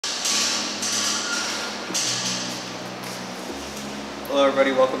Hello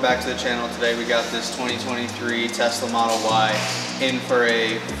everybody, welcome back to the channel. Today we got this 2023 Tesla Model Y in for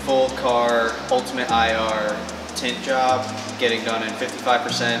a full car ultimate IR tint job, getting done in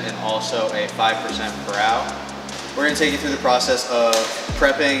 55% and also a 5% brow. We're going to take you through the process of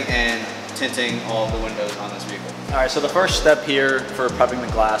prepping and tinting all of the windows on this vehicle. Alright, so the first step here for prepping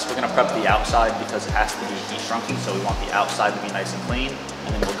the glass, we're going to prep the outside because it has to be heat shrunken, so we want the outside to be nice and clean,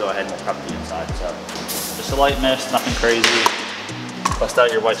 and then we'll go ahead and we'll prep the inside. So just a light mist, nothing crazy. Bust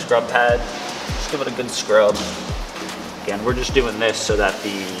out your white scrub pad, just give it a good scrub. Again, we're just doing this so that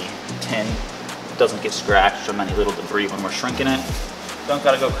the tin doesn't get scratched from any little debris when we're shrinking it. Don't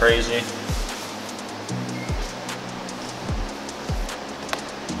gotta go crazy.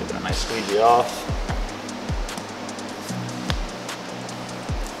 Give it a nice squeegee off.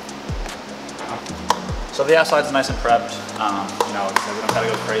 So the outside's nice and prepped. You know, so we don't gotta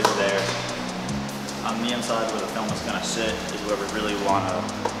go crazy there. On the inside where the film is going to sit is where we really want to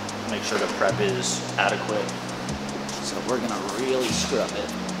make sure the prep is adequate. So we're going to really scrub it.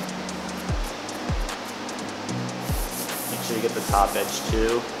 Make sure you get the top edge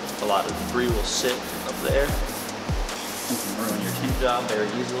too. A lot of debris will sit up there. You can ruin your tint job very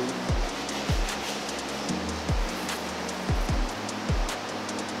easily.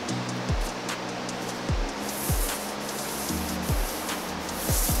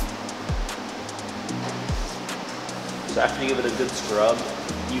 So after you give it a good scrub,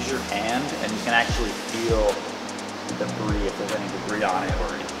 use your hand and you can actually feel debris, if there's any debris on it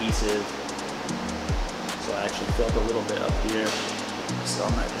or adhesive. So I actually felt a little bit up here. So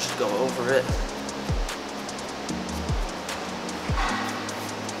I'm gonna just go over it.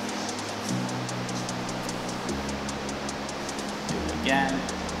 Do it again.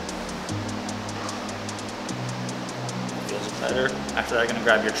 Feels better. After that, you're gonna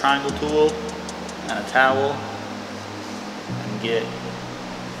grab your triangle tool and a towel. Get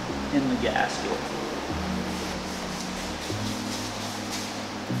in the gasket.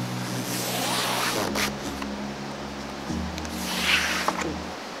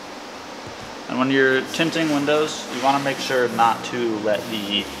 And when you're tinting windows, you want to make sure not to let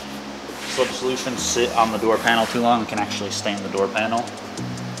the slip solution sit on the door panel too long. It can actually stain the door panel,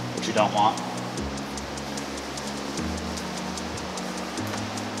 which you don't want.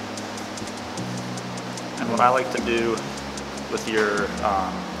 And what I like to do with your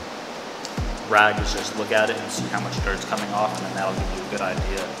rag is just look at it and see how much dirt's coming off, and then that'll give you a good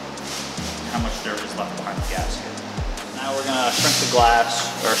idea how much dirt is left behind the gasket. Now we're gonna shrink the glass,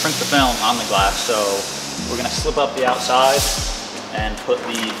 or shrink the film on the glass. So we're gonna slip up the outside and put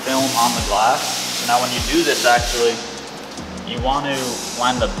the film on the glass. So now when you do this, actually, you want to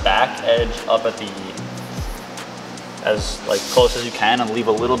line the back edge up at the, as like close as you can, and leave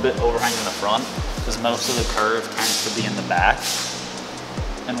a little bit overhang in the front, because most of the curve tends to be in the back.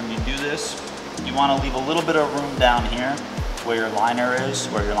 And when you do this, you want to leave a little bit of room down here where your liner is,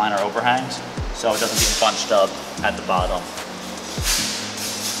 where your liner overhangs, so it doesn't get bunched up at the bottom.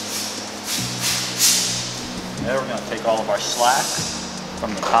 There, we're going to take all of our slack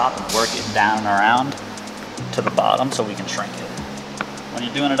from the top and work it down and around to the bottom so we can shrink it. When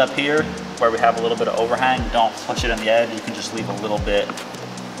you're doing it up here, where we have a little bit of overhang, don't push it in the edge. You can just leave a little bit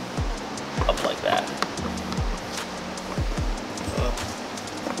up like that.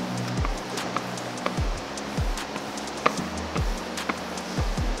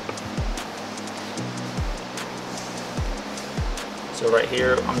 So right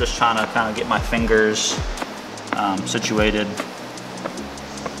here, I'm just trying to kind of get my fingers situated.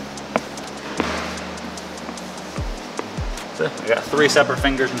 So I got 3 separate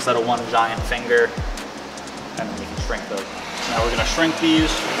fingers instead of 1 giant finger, and then we can shrink those. Now we're going to shrink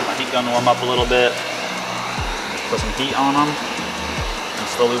these. My heat gun warm up a little bit. Put some heat on them and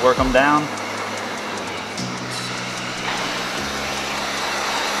slowly work them down.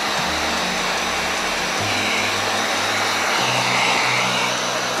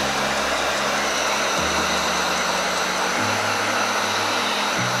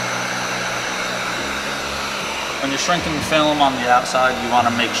 When you're shrinking film on the outside, you want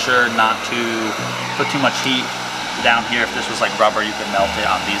to make sure not to put too much heat down here. If this was like rubber, you could melt it.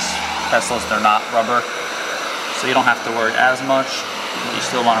 On these Teslas, they're not rubber, so you don't have to worry as much, but you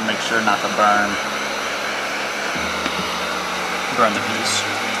still want to make sure not to burn the piece.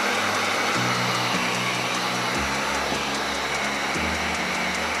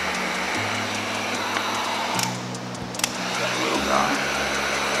 Got a little gone.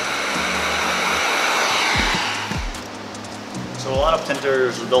 So a lot of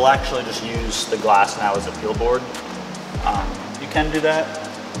tinters, they'll actually just use the glass now as a peel board. You can do that,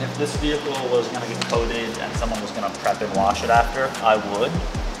 If this vehicle was gonna get coated and someone was gonna prep and wash it after, I would.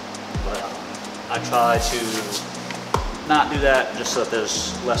 But I try to not do that just so that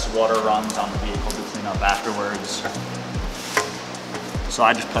there's less water runs on the vehicle to clean up afterwards. So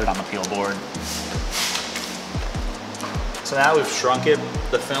I just put it on the peel board. So now we've shrunk it.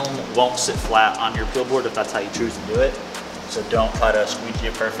 The film won't sit flat on your peel board if that's how you choose to do it. So don't try to squeegee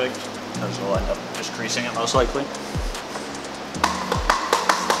it perfect because you'll end up just creasing it most likely.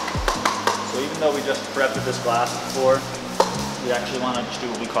 So even though we just prepped this glass before, we actually want to just do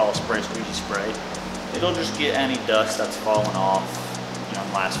what we call a spray squeegee spray. It'll just get any dust that's fallen off, you know, in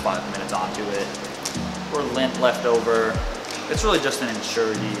the last 5 minutes onto it, or lint left over. It's really just an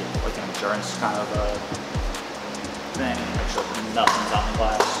insurance kind of thing. Make sure nothing's on the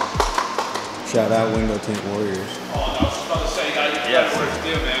glass. Shout out Window Tint Warriors. Oh, I was just about to say, you gotta get that work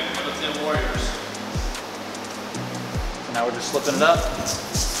too, man. Window Tint Warriors. So now we're just slipping it up.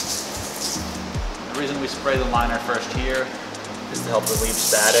 The reason we spray the liner first here is to help relieve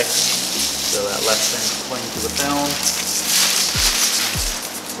static, so that lets things cling to the film.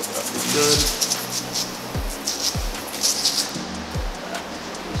 Flip it up is good.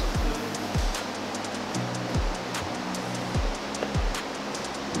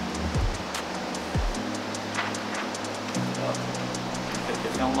 Pick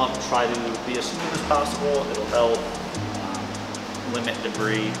your film up, try to be as smooth as possible. It'll help limit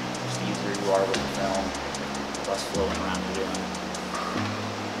debris. Just the easier you are with the film, less flowing around you're doing.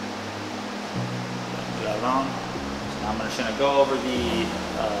 Put that on. So now I'm just going to go over the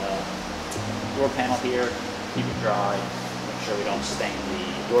door panel here, keep it dry, make sure we don't stain the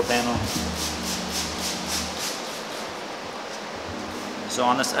door panel. So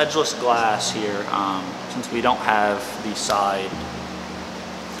on this edgeless glass here, since we don't have the side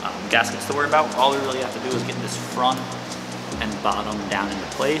gaskets to worry about, all we really have to do is get this front and bottom down into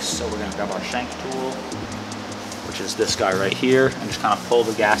place. So we're gonna grab our shank tool, which is this guy right here, and just kind of pull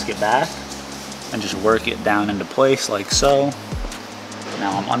the gasket back and just work it down into place like so.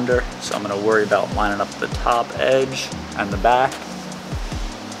 Now I'm under, so I'm gonna worry about lining up the top edge and the back.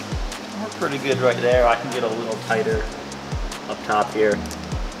 We're pretty good right there. I can get a little tighter up top here, and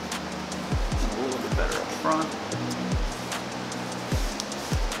a little bit better up front.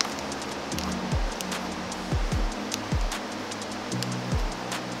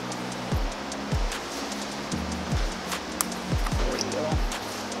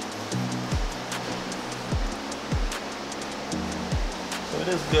 It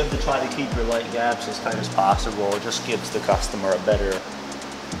is good to try to keep your light gaps as tight as possible. It just gives the customer a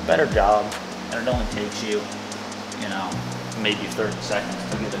better job, and it only takes you, you know, maybe 30 seconds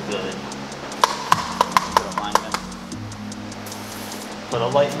to get a good alignment. Put a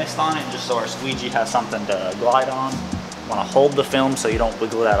light mist on it just so our squeegee has something to glide on. You want to hold the film so you don't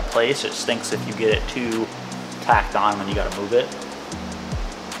wiggle it out of place. It stinks if you get it too tacked on when you got to move it.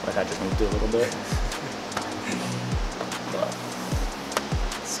 Like I just moved it a little bit.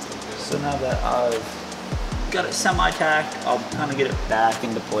 So now that I've got it semi-tacked, I'll kind of get it back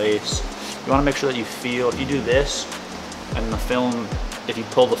into place. You want to make sure that you feel, if you do this, and the film, if you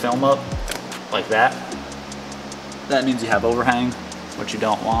pull the film up like that, that means you have overhang, which you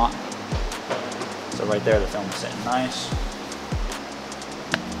don't want. So right there, the film is sitting nice.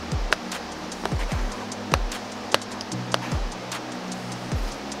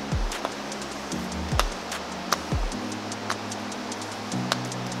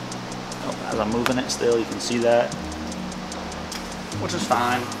 As I'm moving it still, you can see that, which is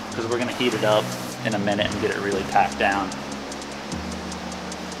fine because we're going to heat it up in a minute and get it really packed down.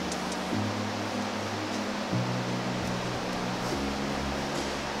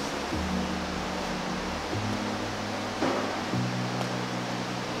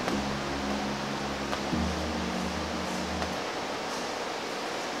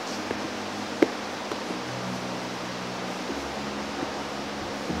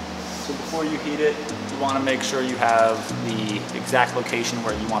 So before you heat it, you want to make sure you have the exact location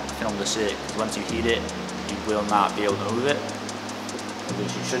where you want the film to sit. Because once you heat it, you will not be able to move it. At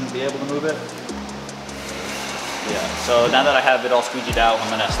least you shouldn't be able to move it. Yeah, so now that I have it all squeegeed out, I'm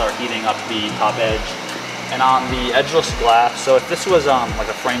going to start heating up the top edge. And on the edgeless glass, so if this was like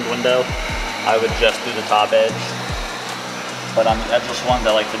a framed window, I would just do the top edge. But on the edgeless ones,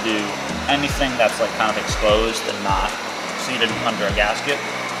 I like to do anything that's like kind of exposed and not seated under a gasket.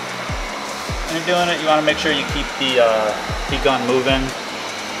 When you're doing it, you want to make sure you keep the heat gun moving.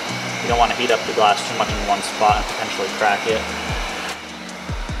 You don't want to heat up the glass too much in one spot and potentially crack it.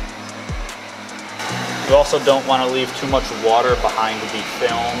 You also don't want to leave too much water behind the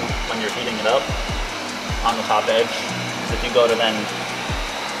film when you're heating it up on the top edge. Because if you go to then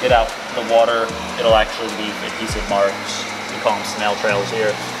get out the water, it'll actually leave adhesive marks. We call them snail trails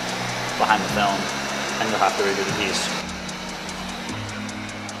here behind the film, and you'll have to redo the piece.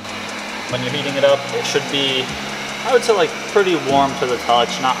 When you're heating it up, it should be, I would say, like pretty warm to the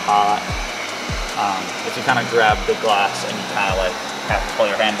touch, not hot. If you kind of grab the glass and you kind of like have to pull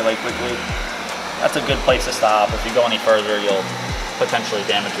your hand away quickly, that's a good place to stop. If you go any further, you'll potentially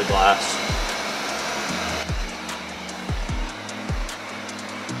damage the glass.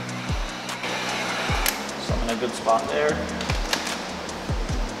 So I'm in a good spot there.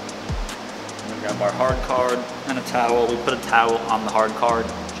 I'm gonna grab our hard card and a towel. We put a towel on the hard card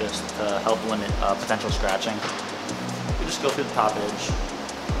just to help limit potential scratching. You just go through the top edge,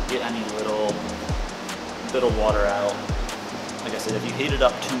 get any little bit of water out. Like I said, if you heat it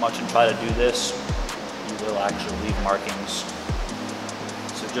up too much and try to do this, you will actually leave markings.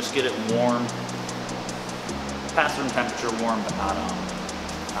 So just get it warm, past room temperature warm, but not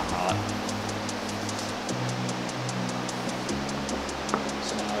hot.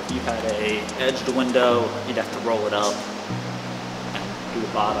 So now if you had a edged window, you'd have to roll it up and do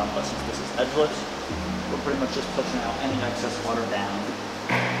the bottom, but since this is edgeless, we're pretty much just pushing out any excess water down.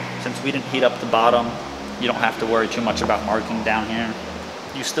 Since we didn't heat up the bottom, you don't have to worry too much about marking down here.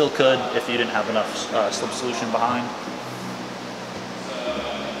 You still could if you didn't have enough slip solution behind.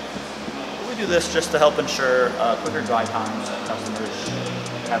 We do this just to help ensure quicker dry times. Customers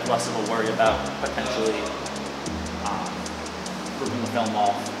have less of a worry about potentially ripping the film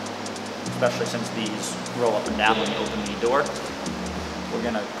off, especially since these roll up and down when you open the door. We're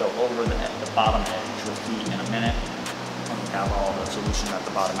gonna go over the bottom edge with heat in a minute when we have all the solution at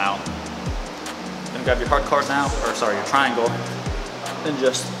the bottom out. Gonna grab your hard card now, or sorry, your triangle, and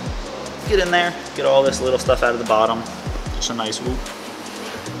just get in there, get all this little stuff out of the bottom. Just a nice whoop.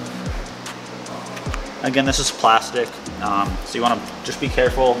 Again, this is plastic, so you want to just be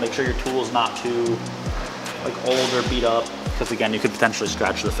careful. Make sure your tool's not too like old or beat up, because again, you could potentially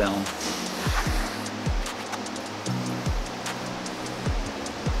scratch the film.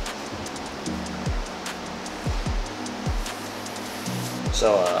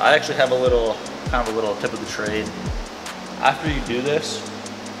 So I actually have kind of a little tip of the trade. After you do this,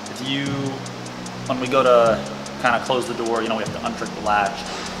 when we go to kind of close the door, you know, we have to untrick the latch.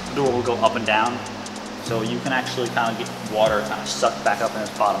 The door will go up and down. So you can actually kind of get water kind of sucked back up in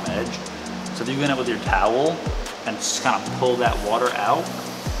its bottom edge. So if you go in it with your towel and just kind of pull that water out,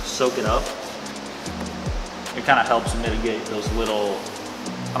 soak it up, it kind of helps mitigate those little,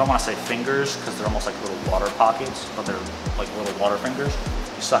 I don't want to say fingers because they're almost like little water pockets, but they're like little water fingers.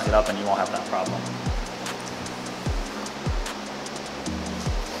 You suck it up and you won't have that problem.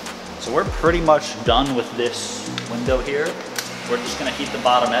 So we're pretty much done with this window here. We're just gonna heat the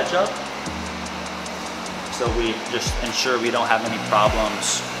bottom edge up, so we just ensure we don't have any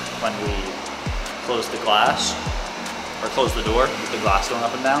problems when we close the glass, or close the door with the glass going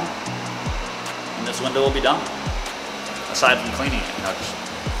up and down. And this window will be done. Aside from cleaning it, you know, just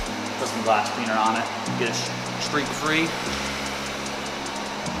put some glass cleaner on it, get it streak free.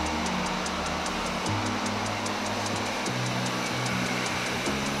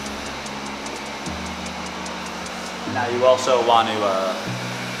 Now you also want to,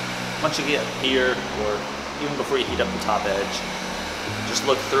 once you get here, or even before you heat up the top edge, just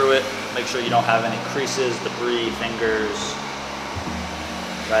look through it, make sure you don't have any creases, debris, fingers.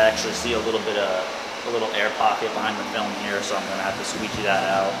 I actually see a little air pocket behind the film here, so I'm gonna have to squeegee that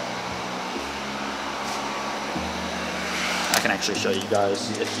out. I can actually show you guys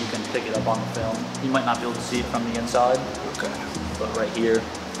if you can pick it up on the film. You might not be able to see it from the inside. Okay. But right here,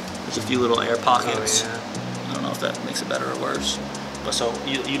 there's a few little air pockets. Oh, yeah. I don't know if that makes it better or worse. But so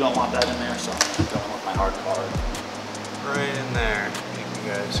you don't want that in there, so I'm going with my hard card. Right in there. You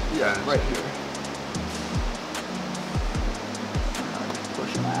guys. Yeah, right here.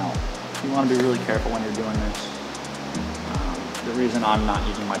 Push them out. You want to be really careful when you're doing this. The reason I'm not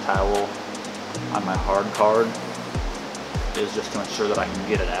using my towel on my hard card is just to ensure that I can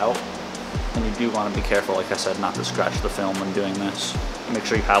get it out. And you do want to be careful, like I said, not to scratch the film when doing this. Make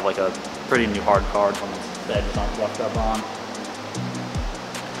sure you have like a pretty new hard card when the edges aren't roughed up on.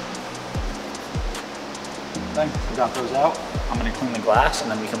 Okay, we got those out. I'm going to clean the glass and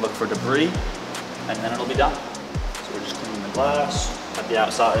then we can look for debris and then it'll be done. So we're just cleaning the glass at the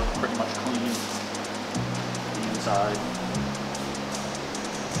outside, pretty much clean. The inside.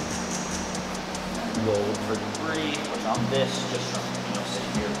 And we'll look for debris, which on this, just from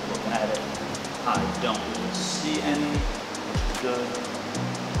sitting here looking at it, I don't really see any, which is good.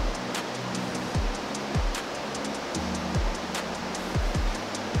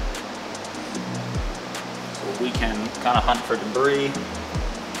 We can kind of hunt for debris.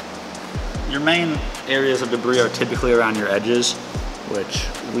 your main areas of debris are typically around your edges, which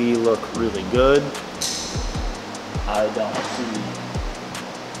we look really good. I don't see,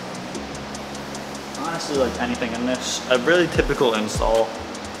 honestly, like anything in this. A really typical install,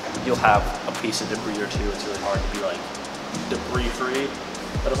 you'll have a piece of debris or two. It's really hard to be like debris free,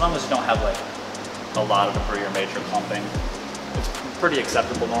 but as long as you don't have like a lot of debris or major clumping, it's pretty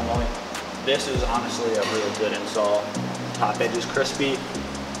acceptable normally. This is honestly a really good install. Top edge is crispy.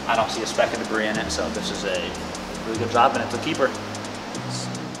 I don't see a speck of debris in it, so this is a really good job and it's a keeper.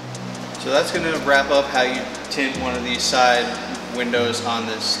 So that's going to wrap up how you tint one of these side windows on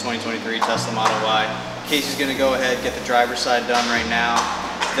this 2023 Tesla Model Y. Casey's going to go ahead, get the driver's side done right now,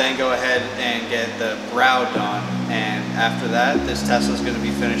 then go ahead and get the brow done, and after that this Tesla's going to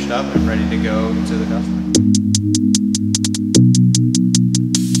be finished up and ready to go to the customer.